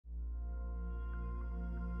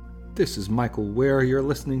This is Michael Ware. You're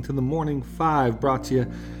listening to the Morning Five, brought to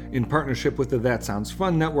you in partnership with the That Sounds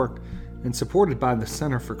Fun Network and supported by the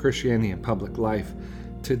Center for Christianity and Public Life.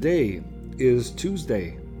 Today is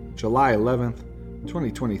Tuesday, July 11th,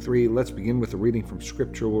 2023. Let's begin with a reading from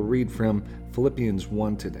Scripture. We'll read from Philippians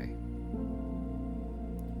 1 today.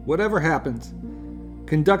 Whatever happens,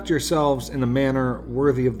 conduct yourselves in a manner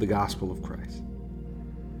worthy of the gospel of Christ.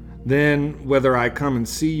 Then, whether I come and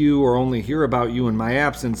see you or only hear about you in my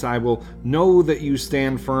absence, I will know that you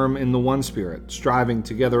stand firm in the one Spirit, striving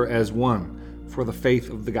together as one for the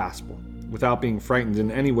faith of the gospel, without being frightened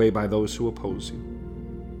in any way by those who oppose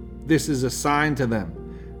you. This is a sign to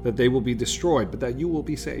them that they will be destroyed, but that you will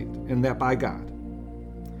be saved, and that by God.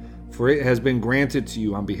 For it has been granted to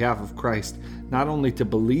you on behalf of Christ, not only to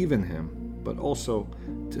believe in him, but also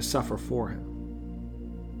to suffer for him.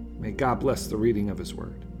 May God bless the reading of his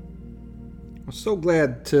word. I'm so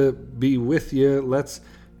glad to be with you. Let's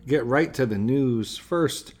get right to the news.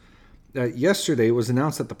 First, yesterday it was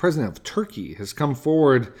announced that the president of Turkey has come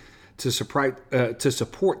forward to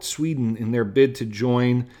support Sweden in their bid to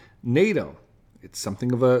join NATO. It's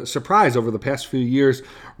something of a surprise. Over the past few years,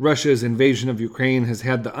 Russia's invasion of Ukraine has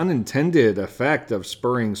had the unintended effect of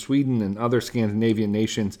spurring Sweden and other Scandinavian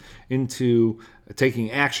nations into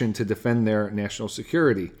taking action to defend their national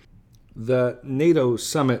security. The NATO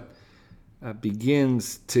summit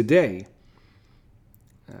begins today,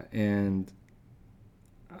 and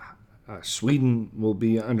Sweden will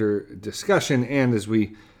be under discussion, and as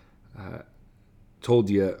we told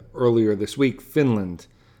you earlier this week, Finland's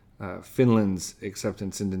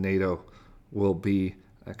acceptance into NATO will be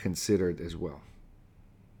considered as well.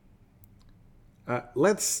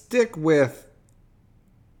 Let's stick with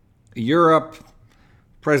Europe,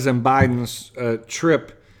 President Biden's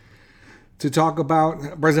trip, to talk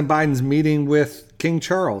about President Biden's meeting with King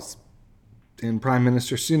Charles and Prime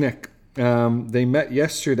Minister Sunak. They met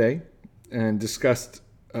yesterday and discussed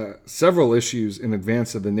several issues in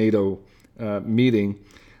advance of the NATO meeting.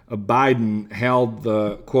 Biden held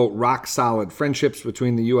the, quote, rock-solid friendships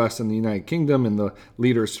between the U.S. and the United Kingdom in the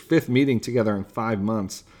leaders' fifth meeting together in 5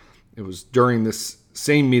 months. It was during this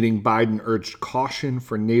same meeting Biden urged caution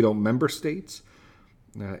for NATO member states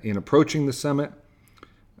in approaching the summit.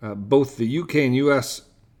 Both the UK and US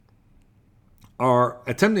are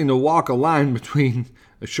attempting to walk a line between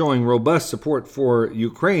showing robust support for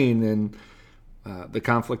Ukraine and the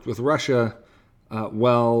conflict with Russia,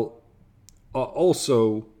 while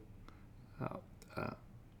also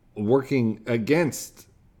working against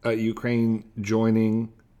Ukraine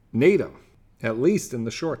joining NATO, at least in the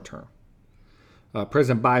short term.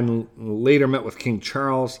 President Biden later met with King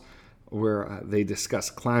Charles, where they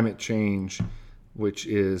discussed climate change, which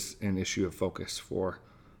is an issue of focus for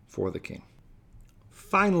the king.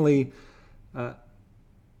 Finally,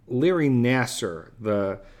 Larry Nasser,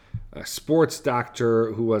 the sports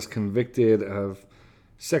doctor who was convicted of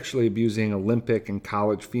sexually abusing Olympic and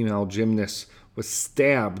college female gymnasts, was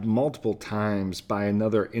stabbed multiple times by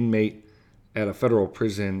another inmate at a federal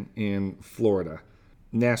prison in Florida.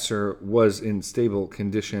 Nasser was in stable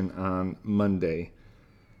condition on Monday.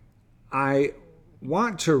 I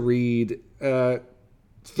want to read a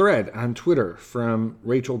thread on Twitter from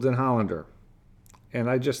Rachel Den Hollander, and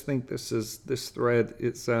I just think this thread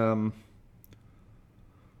is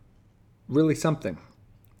really something,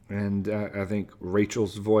 and I think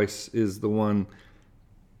Rachel's voice is the one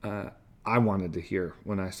I wanted to hear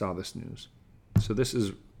when I saw this news. So this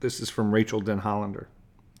is from Rachel Den Hollander,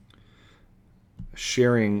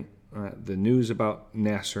 sharing the news about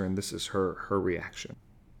Nasser, and this is her reaction.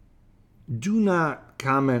 Do not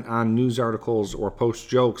comment on news articles or post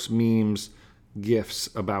jokes, memes, GIFs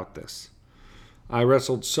about this. I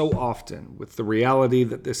wrestled so often with the reality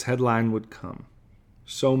that this headline would come.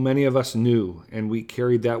 So many of us knew, and we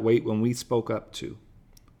carried that weight when we spoke up too.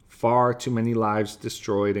 Far too many lives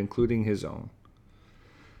destroyed, including his own.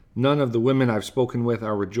 None of the women I've spoken with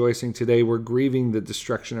are rejoicing today. We're grieving the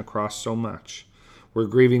destruction across so much. We're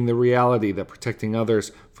grieving the reality that protecting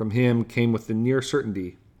others from him came with the near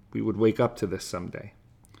certainty we would wake up to this someday.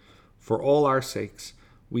 For all our sakes,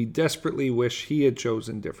 we desperately wish he had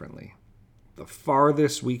chosen differently. The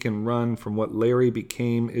farthest we can run from what Larry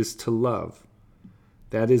became is to love.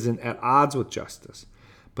 That isn't at odds with justice,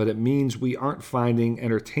 but it means we aren't finding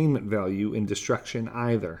entertainment value in destruction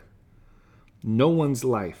either. No one's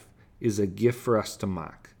life is a gift for us to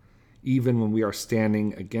mock, even when we are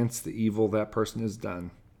standing against the evil that person has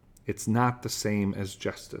done. It's not the same as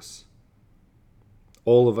justice.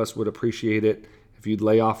 All of us would appreciate it if you'd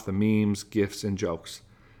lay off the memes, gifs, and jokes.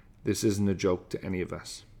 This isn't a joke to any of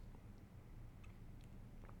us.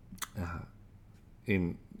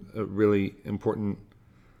 In really important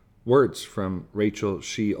words from Rachel.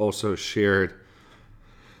 She also shared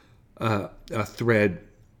a thread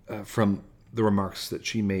from the remarks that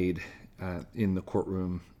she made in the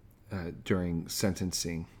courtroom during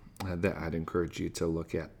sentencing that I'd encourage you to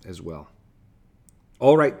look at as well.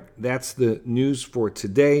 All right, that's the news for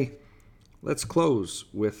today. Let's close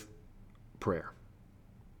with prayer.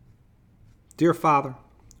 Dear Father,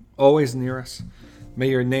 always near us, may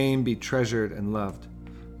your name be treasured and loved.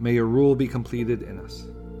 May your rule be completed in us.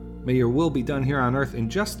 May your will be done here on earth in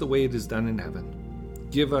just the way it is done in heaven.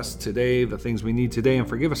 Give us today the things we need today, and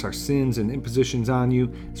forgive us our sins and impositions on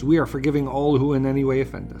you, as we are forgiving all who in any way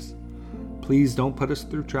offend us. Please don't put us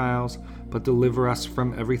through trials, but deliver us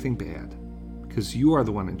from everything bad, because you are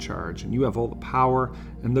the one in charge, and you have all the power,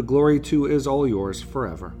 and the glory too is all yours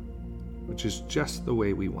forever, which is just the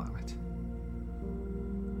way we want it.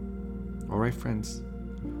 All right, friends,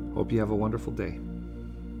 hope you have a wonderful day.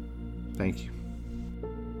 Thank you.